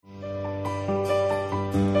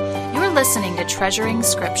listening to Treasuring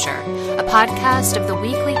Scripture, a podcast of the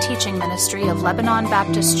weekly teaching ministry of Lebanon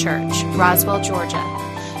Baptist Church, Roswell, Georgia.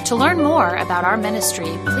 To learn more about our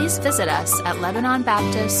ministry, please visit us at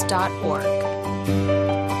LebanonBaptist.org.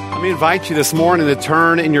 Let me invite you this morning to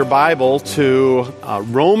turn in your Bible to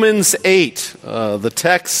Romans 8, the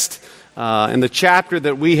text in the chapter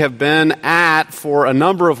that we have been at for a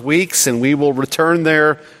number of weeks, and we will return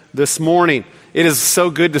there this morning. It is so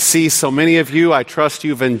good to see so many of you. I trust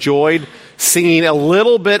you've enjoyed singing a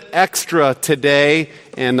little bit extra today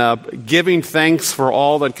and giving thanks for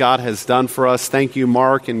all that God has done for us. Thank you,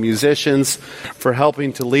 Mark and musicians, for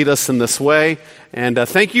helping to lead us in this way. And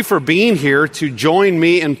thank you for being here to join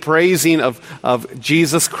me in praising of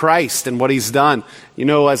Jesus Christ and what He's done. You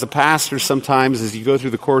know, as a pastor, sometimes as you go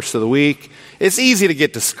through the course of the week, it's easy to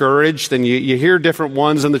get discouraged, and you hear different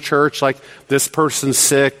ones in the church, like this person's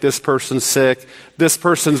sick, this person's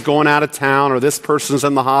going out of town, or this person's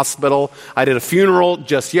in the hospital. I did a funeral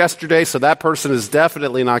just yesterday, so that person is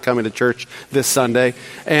definitely not coming to church this Sunday.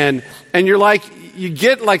 And you're like, you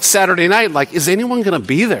get like Saturday night, like, is anyone going to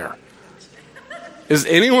be there? Is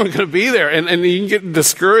anyone going to be there? And you can get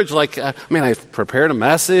discouraged, like, I prepared a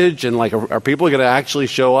message, and like, are people going to actually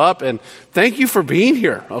show up? And thank you for being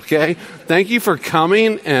here, okay? Thank you for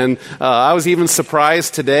coming. And I was even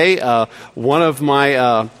surprised today, one of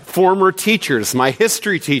my former teachers, my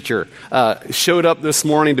history teacher, showed up this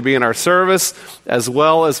morning to be in our service, as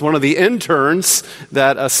well as one of the interns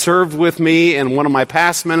that served with me in one of my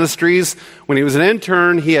past ministries. When he was an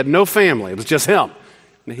intern, he had no family. It was just him.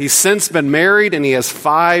 He's since been married, and he has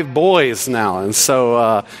 5 boys now. And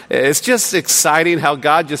so it's just exciting how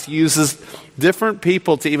God just uses different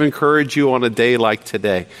people to even encourage you on a day like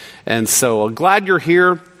today. And so glad you're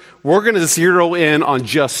here. We're going to zero in on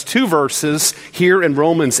just 2 verses here in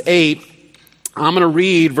Romans 8. I'm going to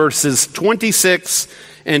read verses 26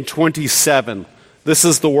 and 27. This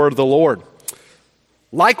is the word of the Lord.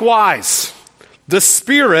 Likewise, the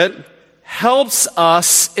Spirit helps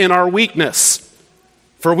us in our weakness.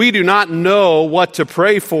 For we do not know what to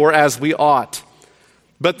pray for as we ought.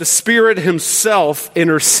 But the Spirit Himself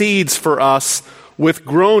intercedes for us with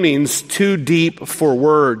groanings too deep for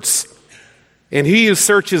words. And He who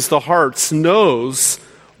searches the hearts knows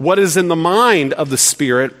what is in the mind of the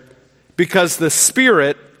Spirit, because the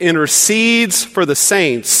Spirit intercedes for the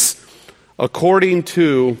saints according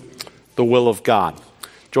to the will of God.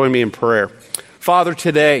 Join me in prayer. Father,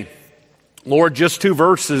 today, Lord, just 2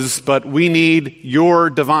 verses, but we need your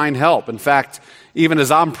divine help. In fact, even as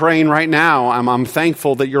I'm praying right now, I'm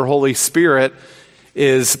thankful that your Holy Spirit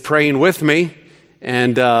is praying with me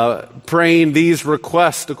and praying these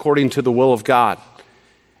requests according to the will of God.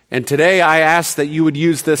 And today I ask that you would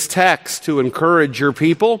use this text to encourage your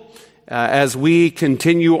people as we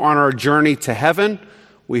continue on our journey to heaven.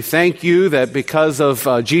 We thank you that because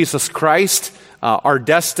of Jesus Christ, our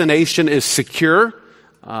destination is secure.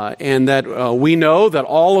 And that we know that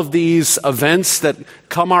all of these events that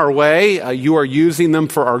come our way, you are using them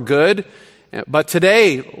for our good. But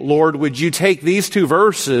today, Lord, would you take these 2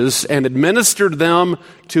 verses and administer them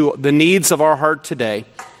to the needs of our heart today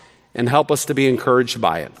and help us to be encouraged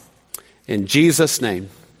by it. In Jesus'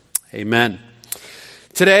 name, amen.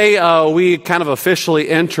 Today, we kind of officially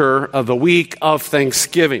enter the week of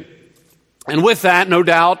Thanksgiving. And with that, no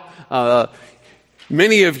doubt,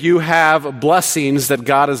 many of you have blessings that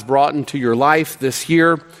God has brought into your life this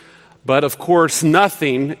year, but of course,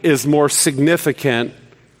 nothing is more significant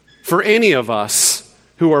for any of us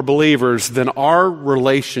who are believers than our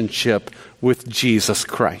relationship with Jesus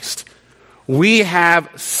Christ. We have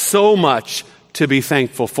so much to be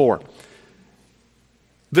thankful for.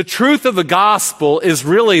 The truth of the gospel is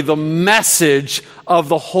really the message of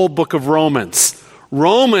the whole book of Romans.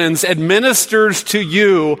 Romans administers to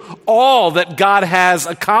you all that God has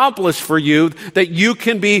accomplished for you that you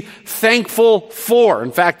can be thankful for.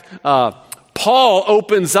 In fact, Paul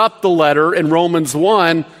opens up the letter in Romans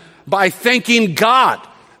 1 by thanking God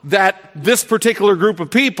that this particular group of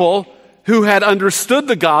people who had understood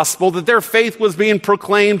the gospel, that their faith was being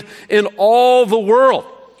proclaimed in all the world.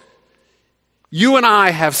 You and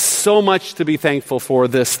I have so much to be thankful for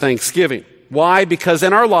this Thanksgiving. Why? Because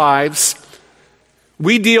in our lives,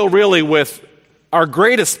 we deal really with our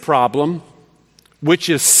greatest problem, which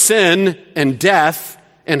is sin and death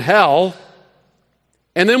and hell.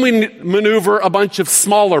 And then we maneuver a bunch of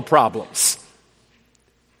smaller problems.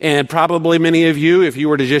 And probably many of you, if you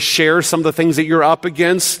were to just share some of the things that you're up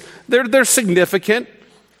against, they're significant.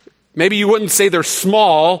 Maybe you wouldn't say they're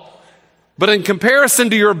small, but in comparison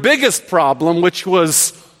to your biggest problem, which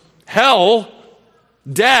was hell,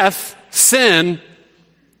 death, sin,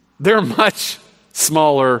 they're much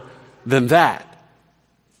smaller than that.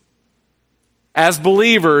 As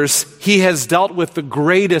believers, he has dealt with the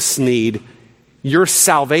greatest need, your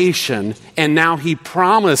salvation, and now he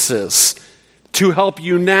promises to help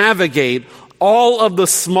you navigate all of the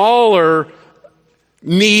smaller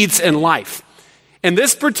needs in life. And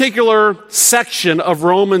this particular section of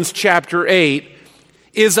Romans chapter 8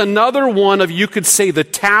 is another one of, you could say, the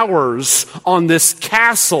towers on this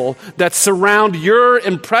castle that surround your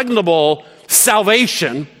impregnable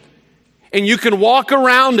salvation. And you can walk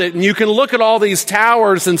around it and you can look at all these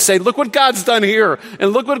towers and say, look what God's done here,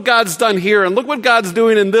 and look what God's done here, and look what God's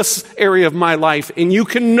doing in this area of my life. And you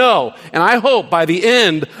can know, and I hope by the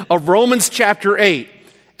end of Romans chapter 8,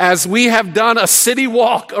 as we have done a city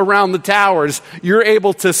walk around the towers, you're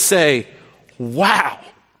able to say, wow,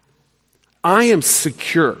 I am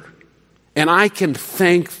secure, and I can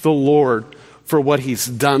thank the Lord for what he's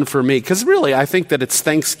done for me. Because really, I think that it's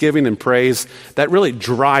thanksgiving and praise that really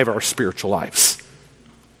drive our spiritual lives.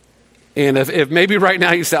 And if maybe right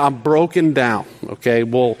now you say, I'm broken down, okay,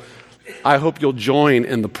 well, I hope you'll join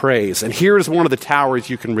in the praise. And here's one of the towers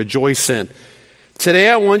you can rejoice in. Today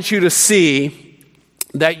I want you to see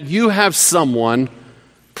that you have someone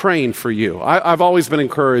praying for you. I've always been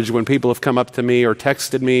encouraged when people have come up to me or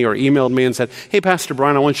texted me or emailed me and said, hey, Pastor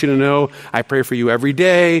Brian, I want you to know I pray for you every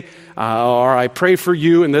day, or I pray for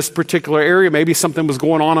you in this particular area. Maybe something was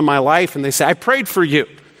going on in my life, and they say, I prayed for you.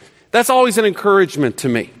 That's always an encouragement to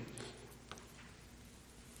me.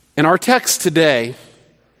 In our text today,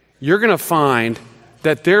 you're going to find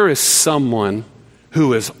that there is someone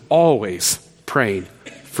who is always praying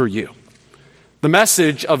for you. The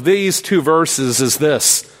message of these two verses is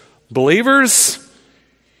this: believers,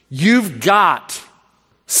 you've got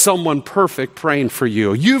someone perfect praying for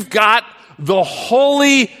you. You've got the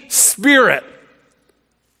Holy Spirit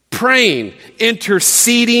praying,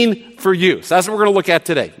 interceding for you. So that's what we're going to look at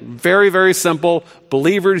today. Very, very simple.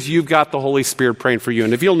 Believers, you've got the Holy Spirit praying for you.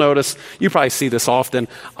 And if you'll notice, you probably see this often.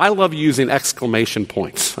 I love using exclamation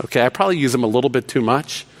points. Okay, I probably use them a little bit too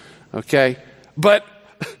much. Okay, but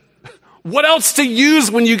what else to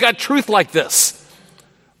use when you got truth like this?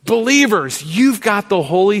 Believers, you've got the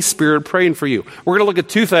Holy Spirit praying for you. We're going to look at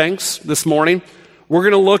two things this morning. We're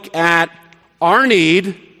going to look at our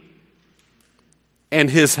need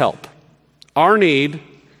and his help. Our need,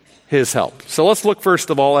 his help. So let's look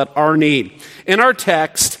first of all at our need. In our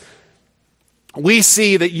text, we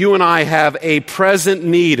see that you and I have a present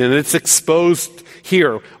need, and it's exposed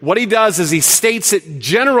here. What he does is he states it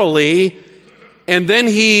generally, and then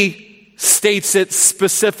he states it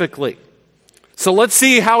specifically. So let's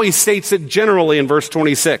see how he states it generally in verse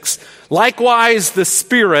 26. Likewise, the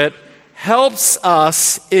Spirit helps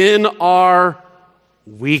us in our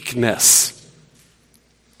weakness.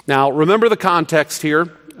 Now, remember the context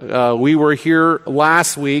here. We were here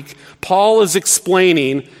last week. Paul is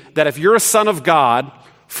explaining that if you're a son of God,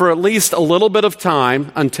 for at least a little bit of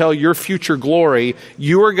time until your future glory,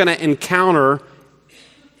 you are going to encounter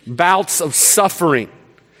bouts of suffering.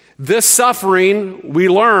 This suffering, we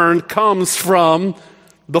learn, comes from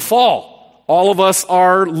the fall. All of us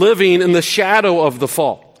are living in the shadow of the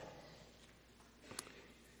fall.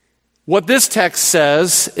 What this text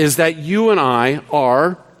says is that you and I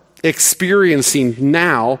are experiencing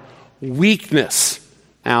now weakness.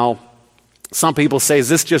 Now, some people say, is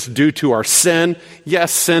this just due to our sin?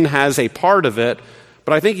 Yes, sin has a part of it,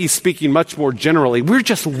 but I think he's speaking much more generally. We're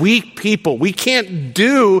just weak people. We can't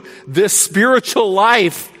do this spiritual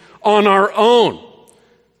life on our own.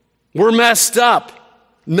 We're messed up.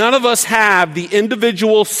 None of us have the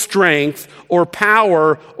individual strength or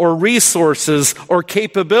power or resources or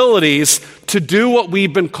capabilities to do what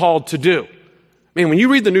we've been called to do. I mean, when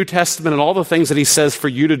you read the New Testament and all the things that he says for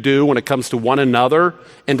you to do when it comes to one another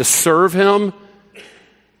and to serve him,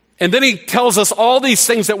 and then he tells us all these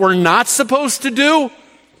things that we're not supposed to do,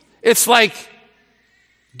 it's like,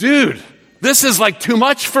 dude, this is like too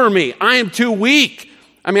much for me. I am too weak.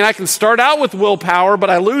 I mean, I can start out with willpower,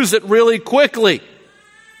 but I lose it really quickly.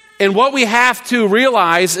 And what we have to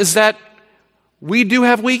realize is that we do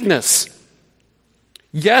have weakness.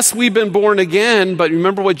 Yes, we've been born again, but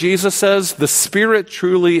remember what Jesus says? The Spirit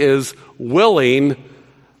truly is willing,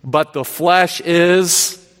 but the flesh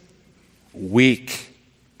is weak.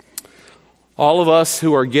 All of us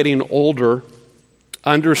who are getting older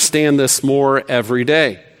understand this more every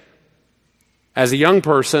day. As a young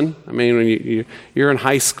person, I mean, when you're in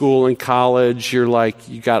high school and college, you're like,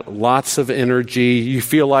 you got lots of energy. You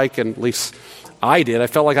feel like, and at least I did, I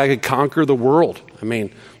felt like I could conquer the world. I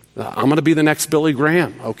mean, I'm going to be the next Billy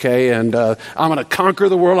Graham, okay? And I'm going to conquer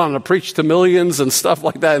the world. I'm going to preach to millions and stuff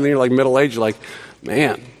like that. And then you're like middle-aged, you're like,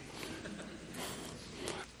 man,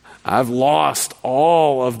 I've lost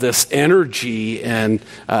all of this energy, and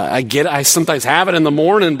I sometimes have it in the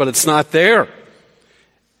morning, but it's not there.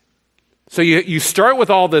 So you start with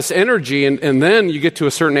all this energy, and then you get to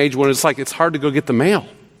a certain age when it's hard to go get the mail.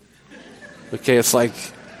 Okay, it's like,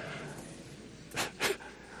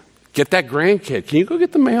 get that grandkid. Can you go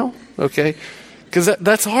get the mail? Okay, because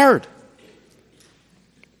that's hard.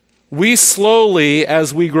 We slowly,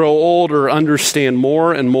 as we grow older, understand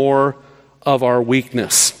more and more of our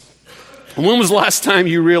weakness. When was the last time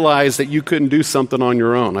you realized that you couldn't do something on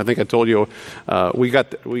your own? I think I told you we got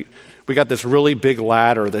this really big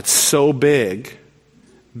ladder that's so big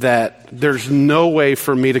that there's no way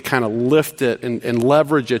for me to kind of lift it and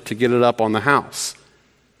leverage it to get it up on the house.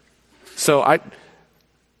 So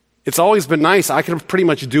it's always been nice. I can pretty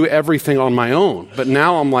much do everything on my own. But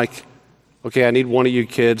now I'm like, okay, I need one of you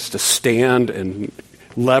kids to stand and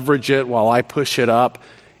leverage it while I push it up.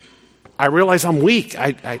 I realize I'm weak.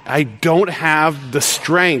 I don't have the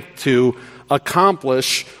strength to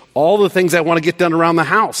accomplish all the things I want to get done around the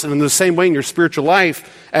house. And in the same way in your spiritual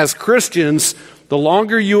life, as Christians, the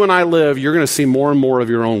longer you and I live, you're going to see more and more of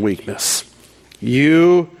your own weakness.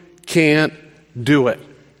 You can't do it.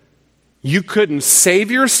 You couldn't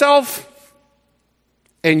save yourself,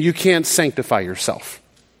 and you can't sanctify yourself.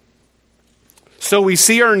 So we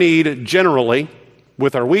see our need generally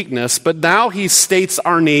with our weakness, but now he states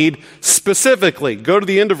our need specifically. Go to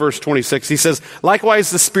the end of verse 26. He says, likewise,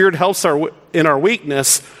 the Spirit helps in our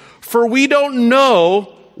weakness, for we don't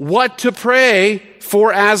know what to pray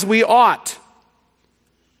for as we ought.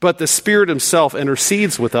 But the Spirit himself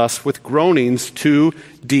intercedes with us with groanings too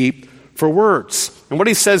deep for words. And what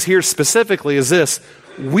he says here specifically is this: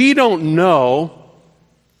 we don't know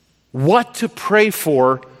what to pray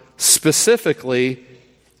for specifically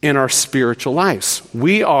in our spiritual lives.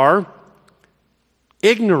 We are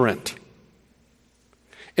ignorant.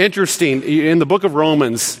 Interesting, in the book of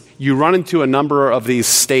Romans, you run into a number of these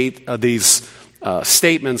statements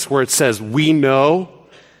where it says, we know.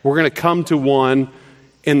 We're going to come to one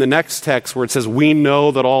in the next text where it says, we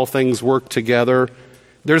know that all things work together.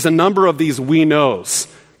 There's a number of these we knows.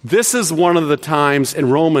 This is one of the times in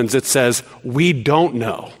Romans it says, we don't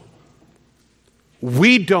know.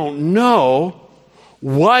 We don't know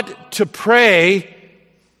what to pray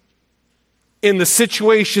in the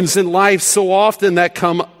situations in life so often that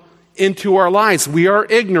come into our lives. We are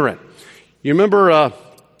ignorant. You remember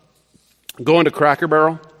going to Cracker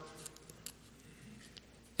Barrel?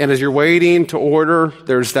 And as you're waiting to order,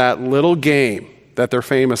 there's that little game that they're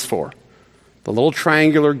famous for. The little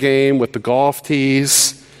triangular game with the golf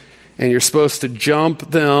tees. And you're supposed to jump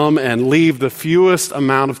them and leave the fewest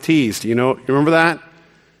amount of tees. You remember that?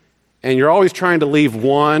 And you're always trying to leave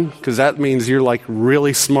one, because that means you're like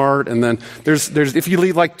really smart. And then there's if you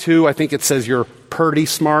leave like two, I think it says you're pretty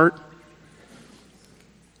smart.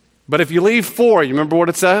 But if you leave four, you remember what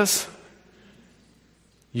it says?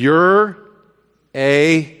 You're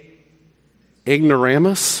a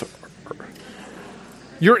ignoramus.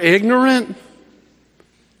 You're ignorant.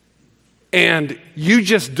 And you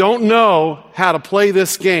just don't know how to play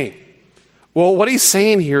this game. Well, what he's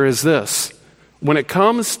saying here is this. When it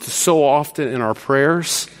comes to so often in our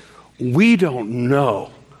prayers, we don't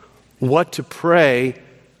know what to pray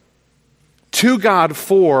to God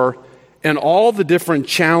for and all the different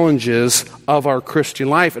challenges of our Christian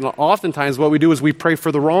life. And oftentimes what we do is we pray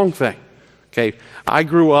for the wrong thing. Okay, I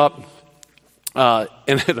grew up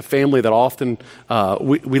in a family that often,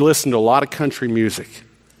 we listened to a lot of country music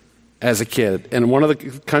as a kid. And one of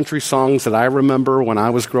the country songs that I remember when I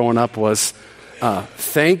was growing up was,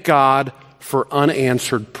 Thank God for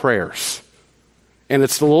Unanswered Prayers. And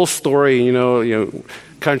it's the little story,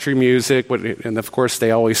 country music, and of course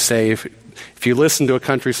they always say, if you listen to a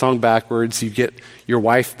country song backwards, you get your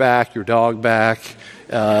wife back, your dog back,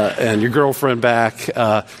 and your girlfriend back.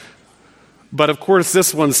 But of course,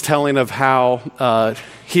 this one's telling of how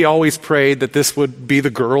he always prayed that this would be the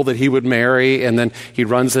girl that he would marry, and then he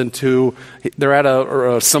runs into, they're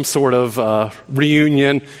at some sort of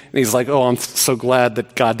reunion, and he's like, oh, I'm so glad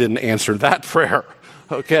that God didn't answer that prayer,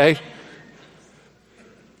 okay?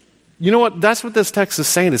 You know what? That's what this text is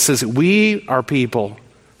saying. It says we are people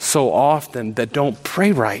so often that don't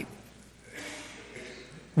pray right.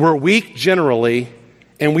 We're weak generally,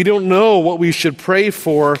 and we don't know what we should pray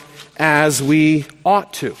for as we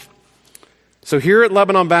ought to. So here at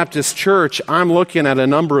Lebanon Baptist Church, I'm looking at a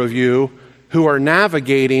number of you who are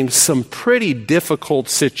navigating some pretty difficult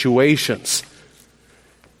situations.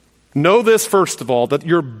 Know this, first of all, that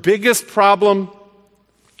your biggest problem,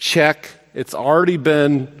 check, it's already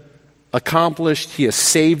been accomplished. He has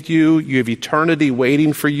saved you. You have eternity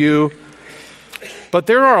waiting for you. But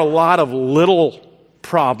there are a lot of little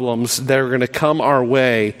problems that are going to come our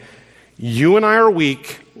way. You and I are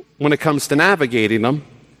weak when it comes to navigating them,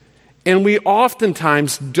 and we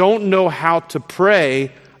oftentimes don't know how to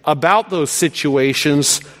pray about those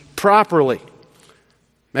situations properly.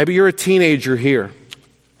 Maybe you're a teenager here,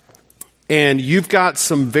 and you've got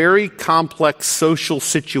some very complex social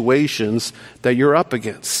situations that you're up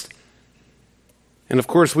against. And of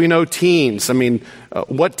course, we know teens. I mean,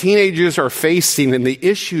 what teenagers are facing and the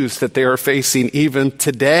issues that they are facing even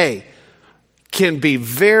today can be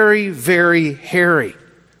very, very hairy.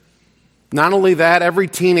 Not only that, every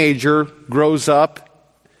teenager grows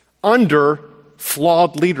up under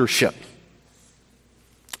flawed leadership.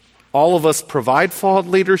 All of us provide flawed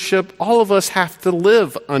leadership. All of us have to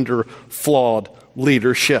live under flawed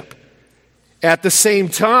leadership. At the same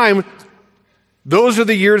time, those are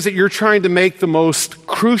the years that you're trying to make the most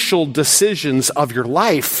crucial decisions of your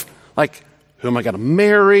life. Like, who am I going to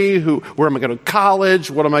marry? Where am I going to college?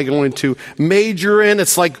 What am I going to major in?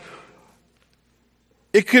 It's like,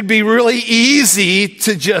 it could be really easy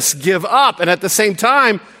to just give up. And at the same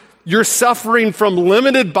time, you're suffering from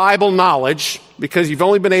limited Bible knowledge because you've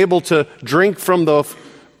only been able to drink from the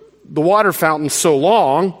water fountain so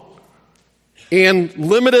long, and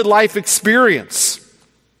limited life experience.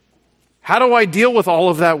 How do I deal with all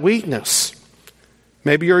of that weakness?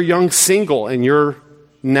 Maybe you're a young single and you're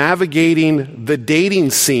navigating the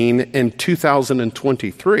dating scene in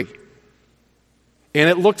 2023. And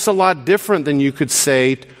it looks a lot different than you could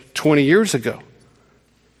say 20 years ago.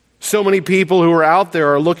 So many people who are out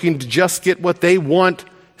there are looking to just get what they want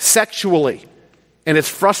sexually. And it's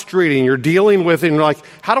frustrating. You're dealing with it and you're like,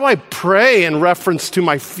 how do I pray in reference to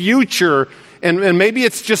my future? And maybe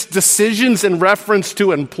it's just decisions in reference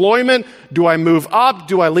to employment. Do I move up?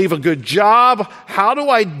 Do I leave a good job? How do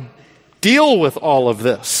I deal with all of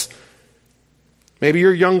this? Maybe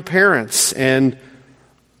you're young parents, and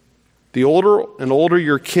the older and older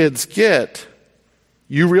your kids get,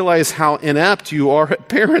 you realize how inept you are at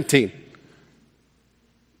parenting.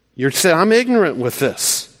 You're saying, I'm ignorant with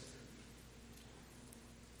this.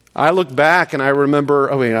 I look back and I remember,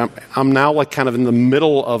 I'm now like kind of in the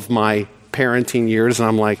middle of my parenting years, and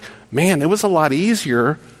I'm like, man, it was a lot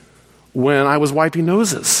easier when I was wiping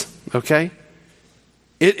noses, okay?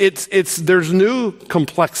 There's new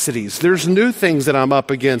complexities. There's new things that I'm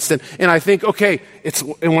up against. And I think, okay, it's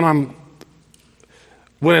when I'm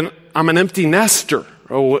an empty nester,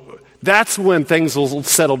 that's when things will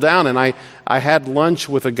settle down. And I had lunch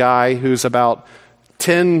with a guy who's about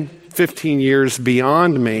 10, 15 years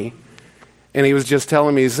beyond me, and he was just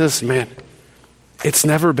telling me, man, it's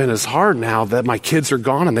never been as hard now that my kids are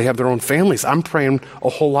gone and they have their own families. I'm praying a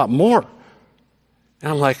whole lot more.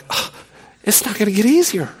 And I'm like, it's not going to get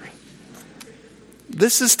easier.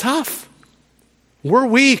 This is tough. We're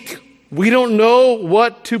weak. We don't know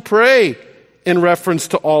what to pray in reference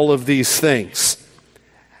to all of these things.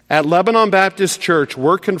 At Lebanon Baptist Church,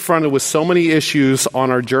 we're confronted with so many issues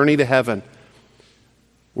on our journey to heaven.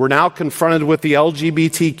 We're now confronted with the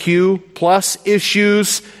LGBTQ plus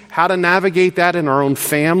issues, how to navigate that in our own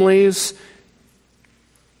families,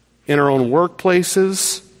 in our own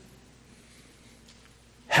workplaces,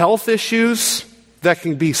 health issues that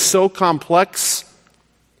can be so complex,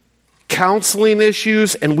 counseling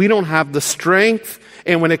issues, and we don't have the strength.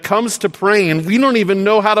 And when it comes to praying, we don't even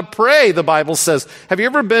know how to pray, the Bible says. Have you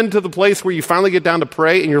ever been to the place where you finally get down to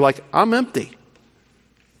pray and you're like, I'm empty.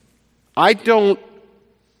 I don't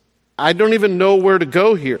even know where to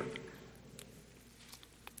go here.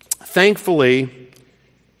 Thankfully,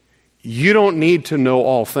 you don't need to know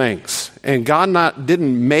all things. And God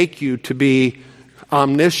didn't make you to be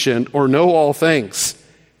omniscient or know all things.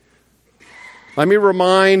 Let me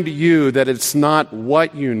remind you that it's not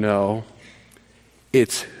what you know,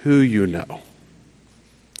 it's who you know.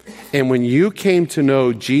 And when you came to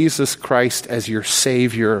know Jesus Christ as your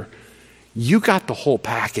Savior, you got the whole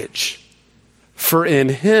package. For in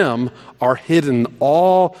Him are hidden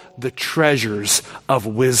all the treasures of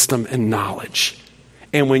wisdom and knowledge.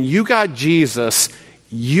 And when you got Jesus,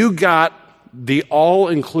 you got the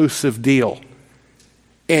all-inclusive deal.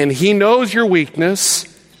 And He knows your weakness.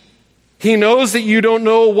 He knows that you don't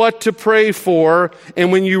know what to pray for.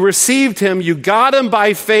 And when you received Him, you got Him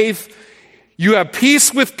by faith. You have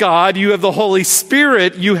peace with God. You have the Holy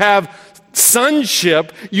Spirit. You have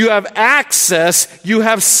sonship, you have access, you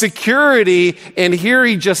have security, and here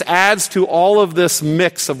He just adds to all of this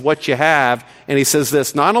mix of what you have, and He says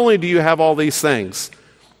this, not only do you have all these things,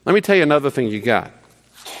 let me tell you another thing you got.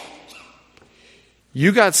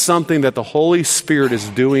 You got something that the Holy Spirit is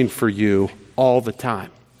doing for you all the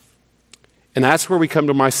time. And that's where we come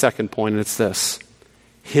to my second point, and it's this.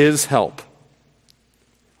 his help.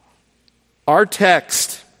 Our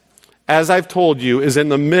text, as I've told you, is in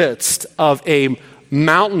the midst of a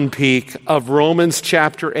mountain peak of Romans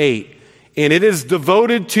chapter 8. And it is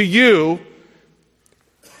devoted to you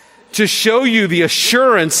to show you the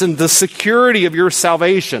assurance and the security of your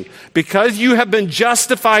salvation. Because you have been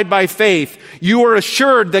justified by faith, you are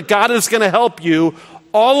assured that God is going to help you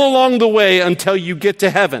all along the way until you get to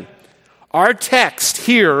heaven. Our text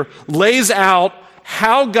here lays out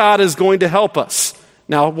how God is going to help us.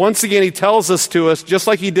 Now, once again, he tells us to us, just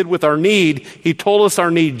like he did with our need, he told us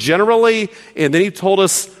our need generally, and then he told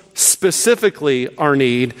us specifically our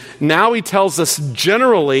need. Now he tells us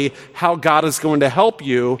generally how God is going to help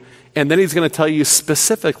you, and then he's going to tell you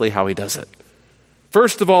specifically how he does it.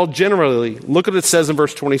 First of all, generally, look at what it says in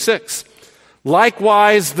verse 26.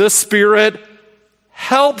 Likewise, the Spirit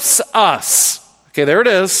helps us. Okay, there it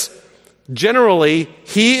is. Generally,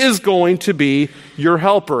 he is going to be your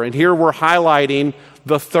helper. And here we're highlighting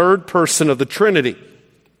the third person of the Trinity.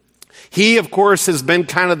 He, of course, has been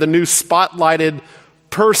kind of the new spotlighted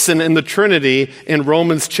person in the Trinity in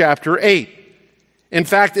Romans chapter 8. In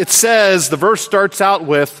fact, it says, the verse starts out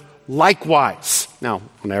with, likewise. Now,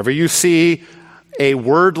 whenever you see a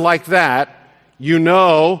word like that, you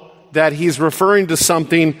know that he's referring to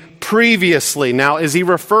something previously. Now, is he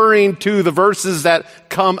referring to the verses that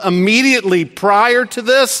come immediately prior to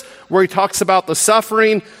this, where he talks about the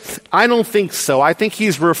suffering? I don't think so. I think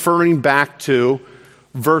he's referring back to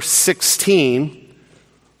verse 16,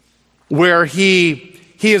 where he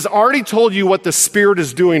has already told you what the Spirit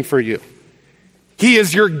is doing for you. He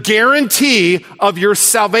is your guarantee of your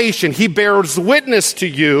salvation. He bears witness to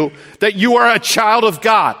you that you are a child of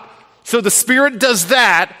God. So the Spirit does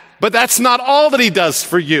that, but that's not all that he does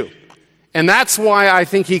for you. And that's why I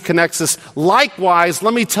think he connects us. Likewise,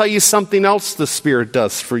 let me tell you something else the Spirit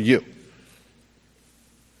does for you.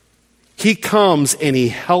 He comes and he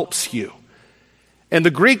helps you. And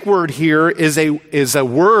the Greek word here is a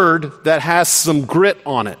word that has some grit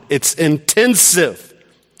on it. It's intensive.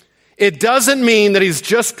 It doesn't mean that he's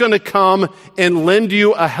just going to come and lend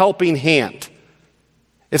you a helping hand.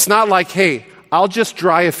 It's not like, hey, I'll just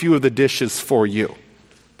dry a few of the dishes for you.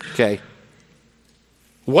 Okay?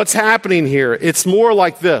 What's happening here? It's more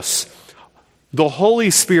like this. The Holy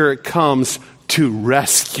Spirit comes to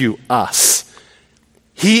rescue us.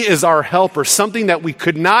 He is our helper, something that we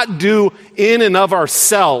could not do in and of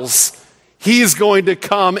ourselves. He's going to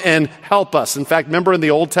come and help us. In fact, remember in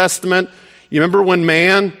the Old Testament, you remember when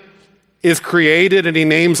man is created and he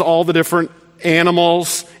names all the different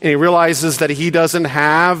animals and he realizes that he doesn't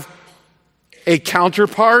have a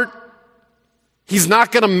counterpart? He's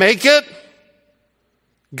not going to make it.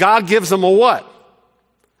 God gives him a what?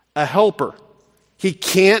 A helper. He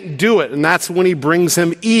can't do it, and that's when he brings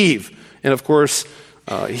him Eve. And of course,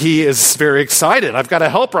 he is very excited. I've got a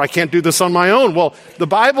helper. I can't do this on my own. Well, the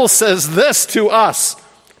Bible says this to us.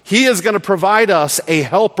 He is going to provide us a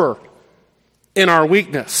helper in our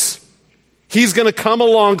weakness. He's going to come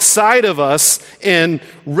alongside of us and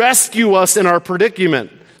rescue us in our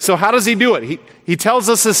predicament. So how does he do it? He tells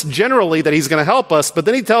us this generally, that he's going to help us, but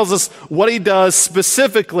then he tells us what he does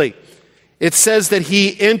specifically. It says that he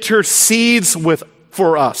intercedes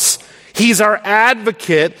for us. He's our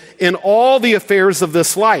advocate in all the affairs of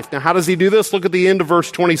this life. Now, how does he do this? Look at the end of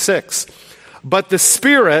verse 26. But the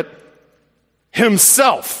Spirit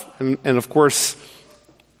himself, and of course,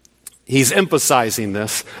 he's emphasizing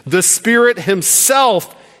this, the Spirit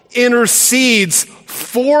himself intercedes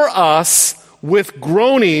for us with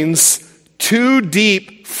groanings too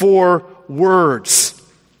deep for words.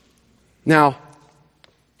 Now,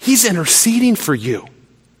 he's interceding for you.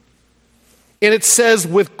 And it says,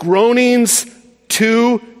 with groanings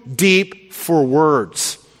too deep for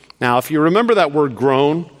words. Now, if you remember that word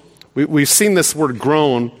groan, we've seen this word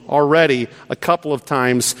groan already a couple of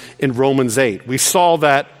times in Romans 8. We saw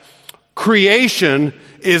that creation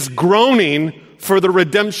is groaning for the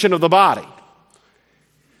redemption of the body.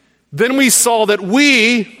 Then we saw that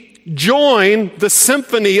we join the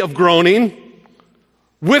symphony of groaning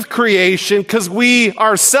with creation because we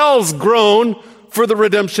ourselves groan for the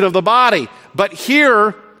redemption of the body. But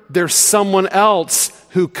here, there's someone else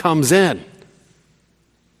who comes in.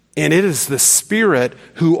 And it is the Spirit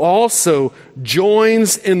who also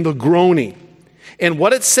joins in the groaning. And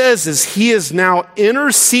what it says is he is now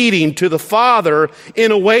interceding to the Father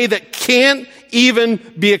in a way that can't even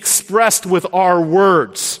be expressed with our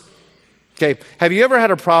words. Okay, have you ever had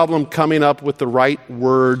a problem coming up with the right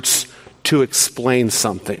words to explain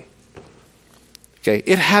something? Okay,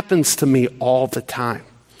 it happens to me all the time.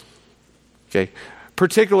 Okay,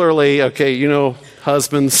 particularly,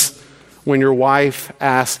 husbands, when your wife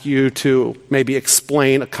asks you to maybe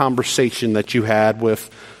explain a conversation that you had with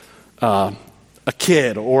a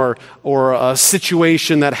kid or a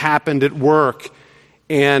situation that happened at work,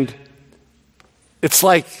 and it's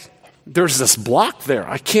like there's this block there.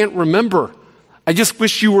 I can't remember. I just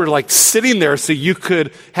wish you were like sitting there so you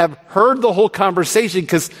could have heard the whole conversation,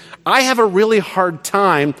 because I have a really hard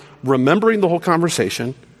time remembering the whole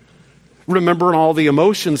conversation, remembering all the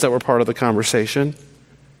emotions that were part of the conversation,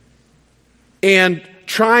 and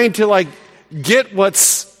trying to like get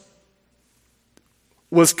was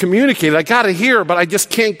communicated. I got to hear, but I just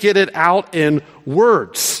can't get it out in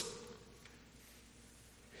words.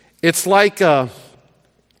 It's like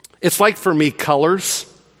for me, colors,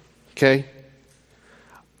 okay?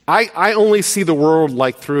 I only see the world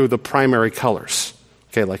like through the primary colors,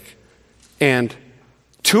 okay? And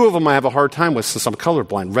two of them I have a hard time with since I'm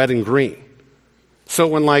colorblind, red and green. So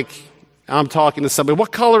when I'm talking to somebody,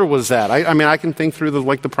 what color was that? I mean, I can think through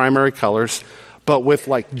the primary colors, but with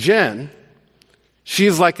Jen,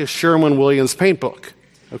 she's like a Sherwin-Williams paint book,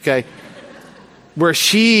 okay? Where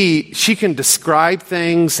she can describe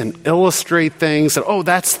things and illustrate things, and oh,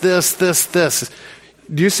 that's this.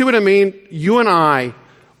 Do you see what I mean? You and I,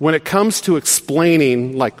 when it comes to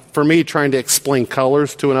explaining, for me trying to explain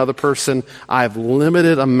colors to another person, I have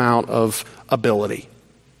limited amount of ability.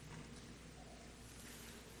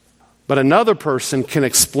 But another person can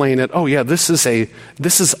explain it, oh yeah, this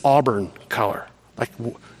is auburn color.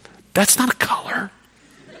 That's not a color.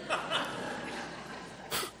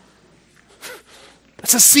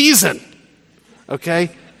 That's a season, okay?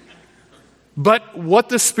 But what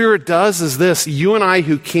the Spirit does is this: you and I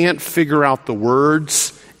who can't figure out the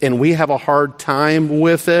words and we have a hard time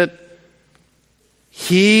with it,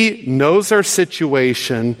 He knows our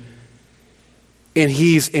situation and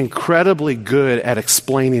He's incredibly good at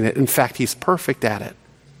explaining it. In fact, He's perfect at it.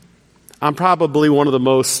 I'm probably one of the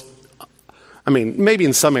most, maybe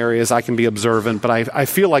in some areas I can be observant, but I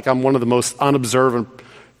feel like I'm one of the most unobservant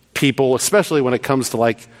people, especially when it comes to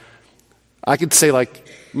I could say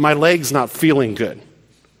my leg's not feeling good.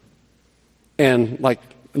 And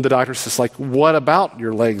the doctor's just what about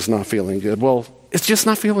your leg's not feeling good? Well, it's just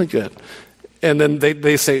not feeling good. And then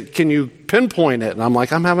they say, can you pinpoint it? And I'm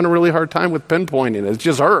I'm having a really hard time with pinpointing it. It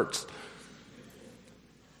just hurts.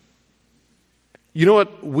 You know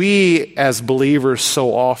what? We as believers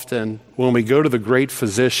so often, when we go to the great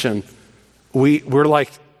physician, we're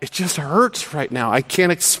like, it just hurts right now. I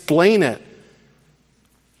can't explain it.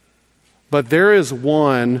 But there is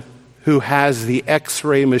one who has the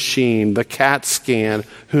X-ray machine, the CAT scan,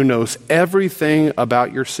 who knows everything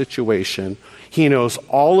about your situation. He knows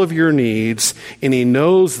all of your needs, and He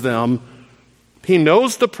knows them. He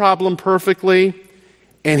knows the problem perfectly,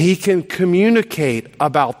 and He can communicate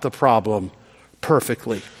about the problem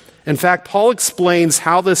perfectly. In fact, Paul explains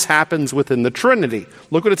how this happens within the Trinity.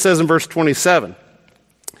 Look what it says in verse 27.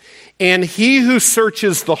 And He who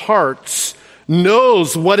searches the hearts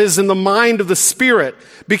knows what is in the mind of the Spirit,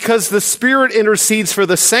 because the Spirit intercedes for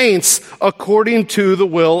the saints according to the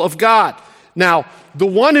will of God. Now, the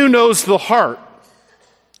one who knows the heart,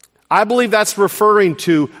 I believe that's referring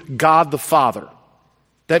to God the Father.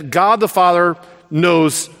 That God the Father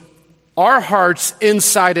knows our hearts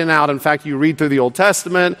inside and out. In fact, you read through the Old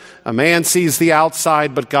Testament, a man sees the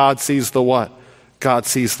outside, but God sees the what? God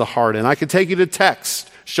sees the heart. And I could take you to text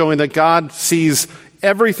showing that God sees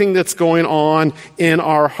everything that's going on in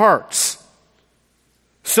our hearts.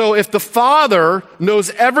 So if the Father knows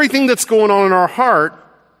everything that's going on in our heart,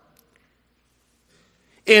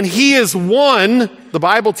 and He is one, the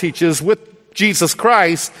Bible teaches, with Jesus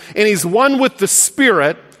Christ, and He's one with the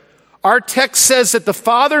Spirit, our text says that the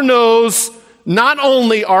Father knows not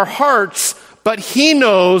only our hearts, but He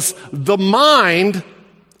knows the mind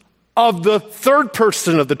of the third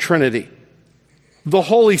person of the Trinity, the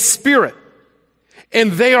Holy Spirit.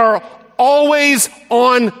 And they are always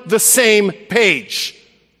on the same page.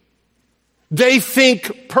 They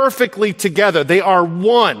think perfectly together. They are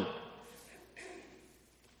one.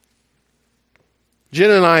 Jen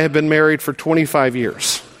and I have been married for 25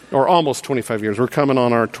 years, or almost 25 years. We're coming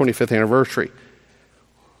on our 25th anniversary.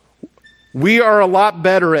 We are a lot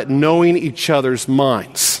better at knowing each other's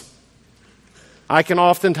minds. I can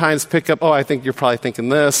oftentimes pick up, I think you're probably thinking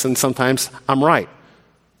this, and sometimes I'm right.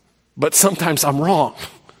 But sometimes I'm wrong.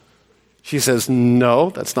 She says, no,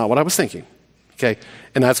 that's not what I was thinking. Okay,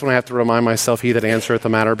 and that's when I have to remind myself, he that answereth the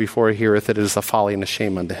matter before he heareth it is a folly and a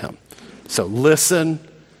shame unto him. So listen,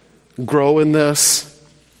 grow in this.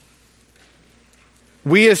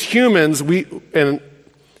 We as humans, in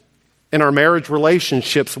our marriage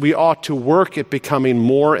relationships, we ought to work at becoming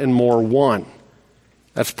more and more one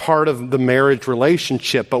That's part of the marriage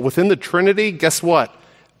relationship. But within the Trinity, guess what?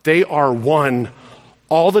 They are one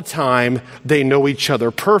all the time. They know each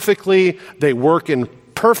other perfectly. They work in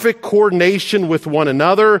perfect coordination with one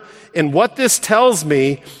another. And what this tells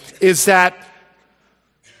me is that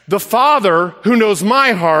the Father, who knows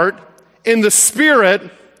my heart, and the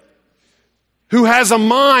Spirit, who has a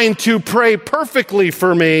mind to pray perfectly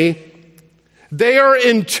for me, they are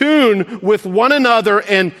in tune with one another,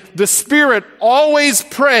 and the Spirit always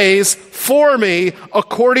prays for me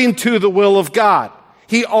according to the will of God.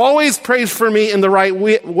 He always prays for me in the right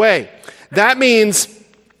way. That means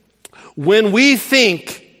when we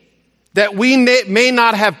think that we may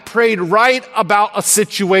not have prayed right about a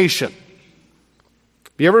situation.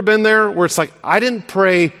 Have you ever been there where it's like, I didn't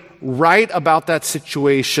pray right about that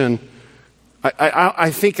situation.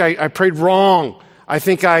 I think I prayed wrong. I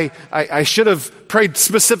think I should have prayed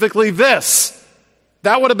specifically this.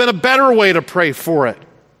 That would have been a better way to pray for it.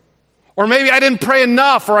 Or maybe I didn't pray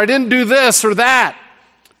enough, or I didn't do this or that.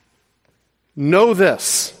 Know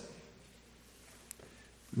this.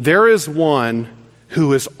 There is one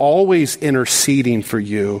who is always interceding for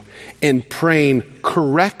you and praying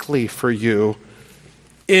correctly for you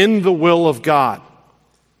in the will of God.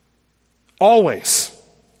 Always.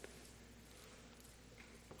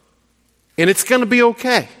 And it's going to be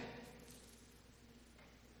okay.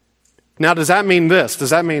 Now, does that mean this?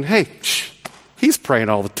 Does that mean, hey, he's praying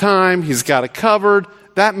all the time, he's got it covered?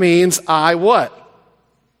 That means what?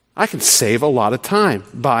 I can save a lot of time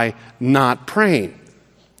by not praying.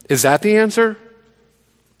 Is that the answer?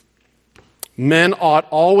 Men ought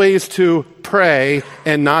always to pray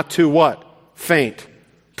and not to what? Faint.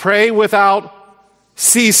 Pray without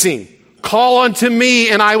ceasing. Call unto me,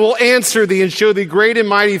 and I will answer thee and show thee great and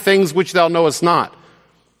mighty things which thou knowest not.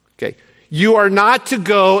 Okay. You are not to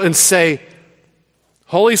go and say,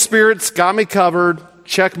 Holy Spirit's got me covered,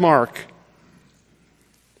 check mark.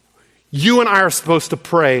 You and I are supposed to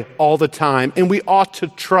pray all the time, and we ought to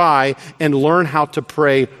try and learn how to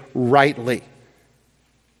pray rightly.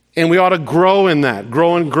 And we ought to grow in that,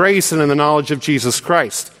 grow in grace and in the knowledge of Jesus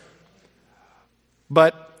Christ.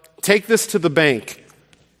 But take this to the bank.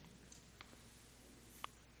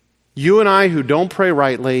 You and I who don't pray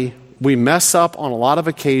rightly, we mess up on a lot of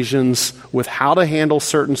occasions with how to handle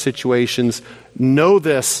certain situations. Know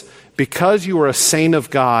this, because you are a saint of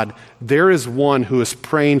God, there is one who is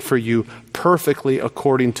praying for you perfectly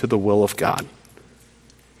according to the will of God.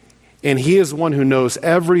 And he is one who knows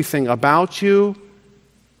everything about you.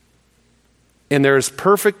 And there is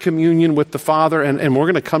perfect communion with the Father. And we're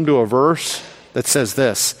going to come to a verse that says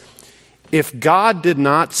this. If God did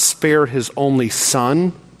not spare his only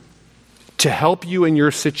Son to help you in your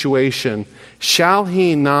situation, shall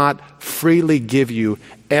he not freely give you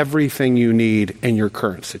everything you need in your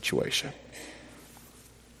current situation?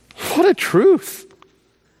 What a truth.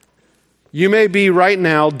 You may be right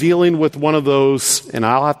now dealing with one of those, and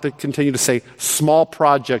I'll have to continue to say, small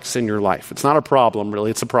projects in your life. It's not a problem, really.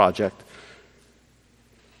 It's a project.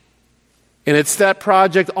 And it's that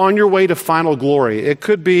project on your way to final glory. It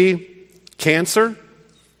could be cancer.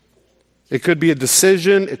 It could be a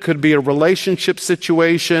decision. It could be a relationship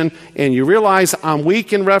situation. And you realize, I'm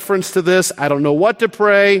weak in reference to this. I don't know what to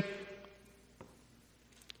pray.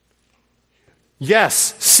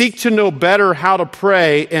 Yes, seek to know better how to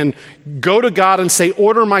pray and go to God and say,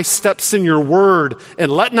 order my steps in your word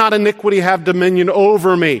and let not iniquity have dominion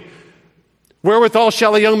over me. Wherewithal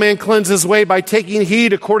shall a young man cleanse his way? By taking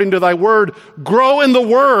heed according to thy word. Grow in the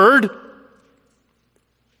word.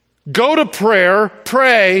 Go to prayer.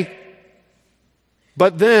 Pray.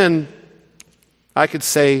 But then I could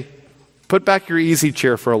say, put back your easy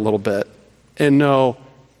chair for a little bit and know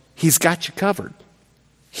he's got you covered.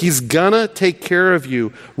 He's gonna take care of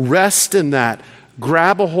you. Rest in that.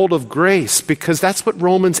 Grab a hold of grace, because that's what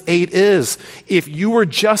Romans 8 is. If you were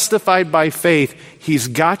justified by faith, he's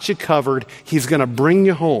got you covered. He's going to bring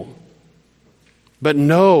you home. But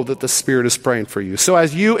know that the Spirit is praying for you. So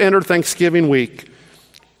as you enter Thanksgiving week,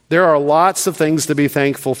 there are lots of things to be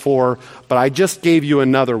thankful for, but I just gave you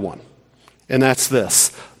another one. And that's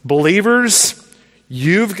this. Believers,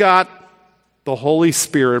 you've got the Holy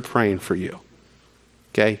Spirit praying for you.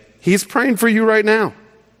 Okay? He's praying for you right now.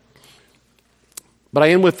 But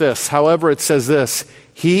I end with this. However, it says this.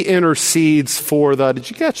 He intercedes for the, did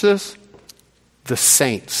you catch this? The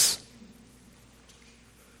saints.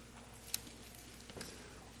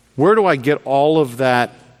 Where do I get all of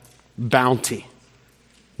that bounty?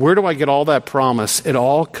 Where do I get all that promise? It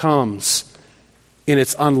all comes and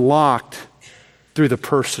it's unlocked through the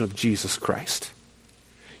person of Jesus Christ.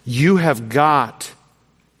 You have got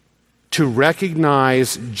to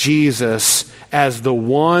recognize Jesus as the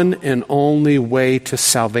one and only way to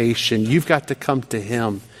salvation. You've got to come to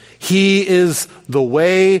him. He is the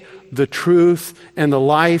way, the truth, and the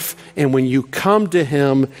life. And when you come to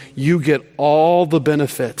him, you get all the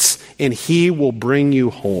benefits, and he will bring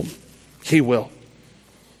you home. He will.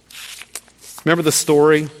 Remember the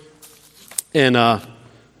story in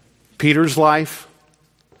Peter's life?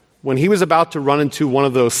 When he was about to run into one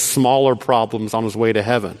of those smaller problems on his way to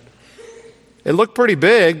heaven. It looked pretty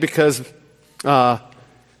big because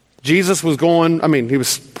Jesus was he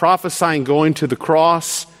was prophesying going to the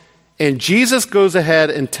cross. And Jesus goes ahead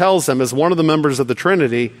and tells them, as one of the members of the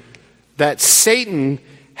Trinity, that Satan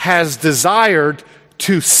has desired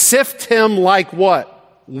to sift him like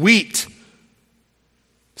what? Wheat.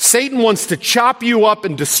 Satan wants to chop you up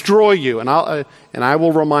and destroy you. And I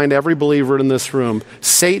will remind every believer in this room,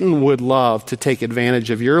 Satan would love to take advantage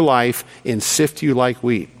of your life and sift you like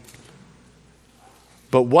wheat.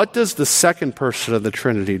 But what does the second person of the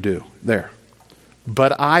Trinity do there?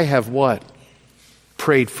 But I have what?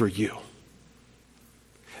 Prayed for you,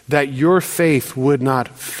 that your faith would not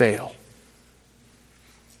fail.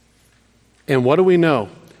 And what do we know?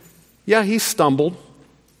 Yeah, he stumbled.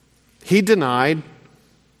 He denied.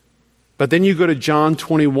 But then you go to John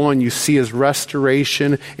 21, you see his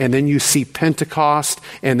restoration, and then you see Pentecost,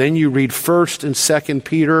 and then you read 1st and 2nd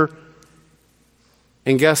Peter.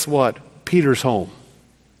 And guess what? Peter's home.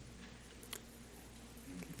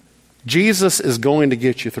 Jesus is going to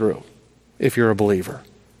get you through. If you're a believer,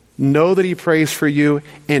 know that he prays for you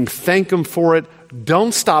and thank him for it.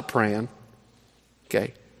 Don't stop praying.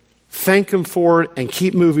 Okay. Thank him for it and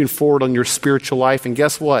keep moving forward on your spiritual life. And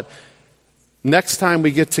guess what? Next time we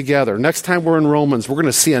get together, next time we're in Romans, we're going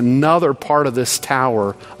to see another part of this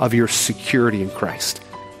tower of your security in Christ.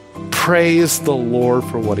 Praise the Lord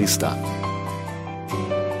for what he's done.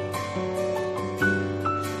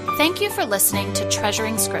 Thank you for listening to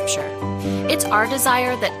Treasuring Scripture. It's our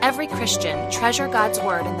desire that every Christian treasure God's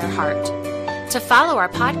Word in their heart. To follow our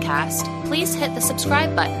podcast, please hit the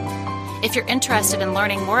subscribe button. If you're interested in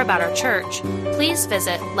learning more about our church, please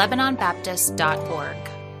visit LebanonBaptist.org.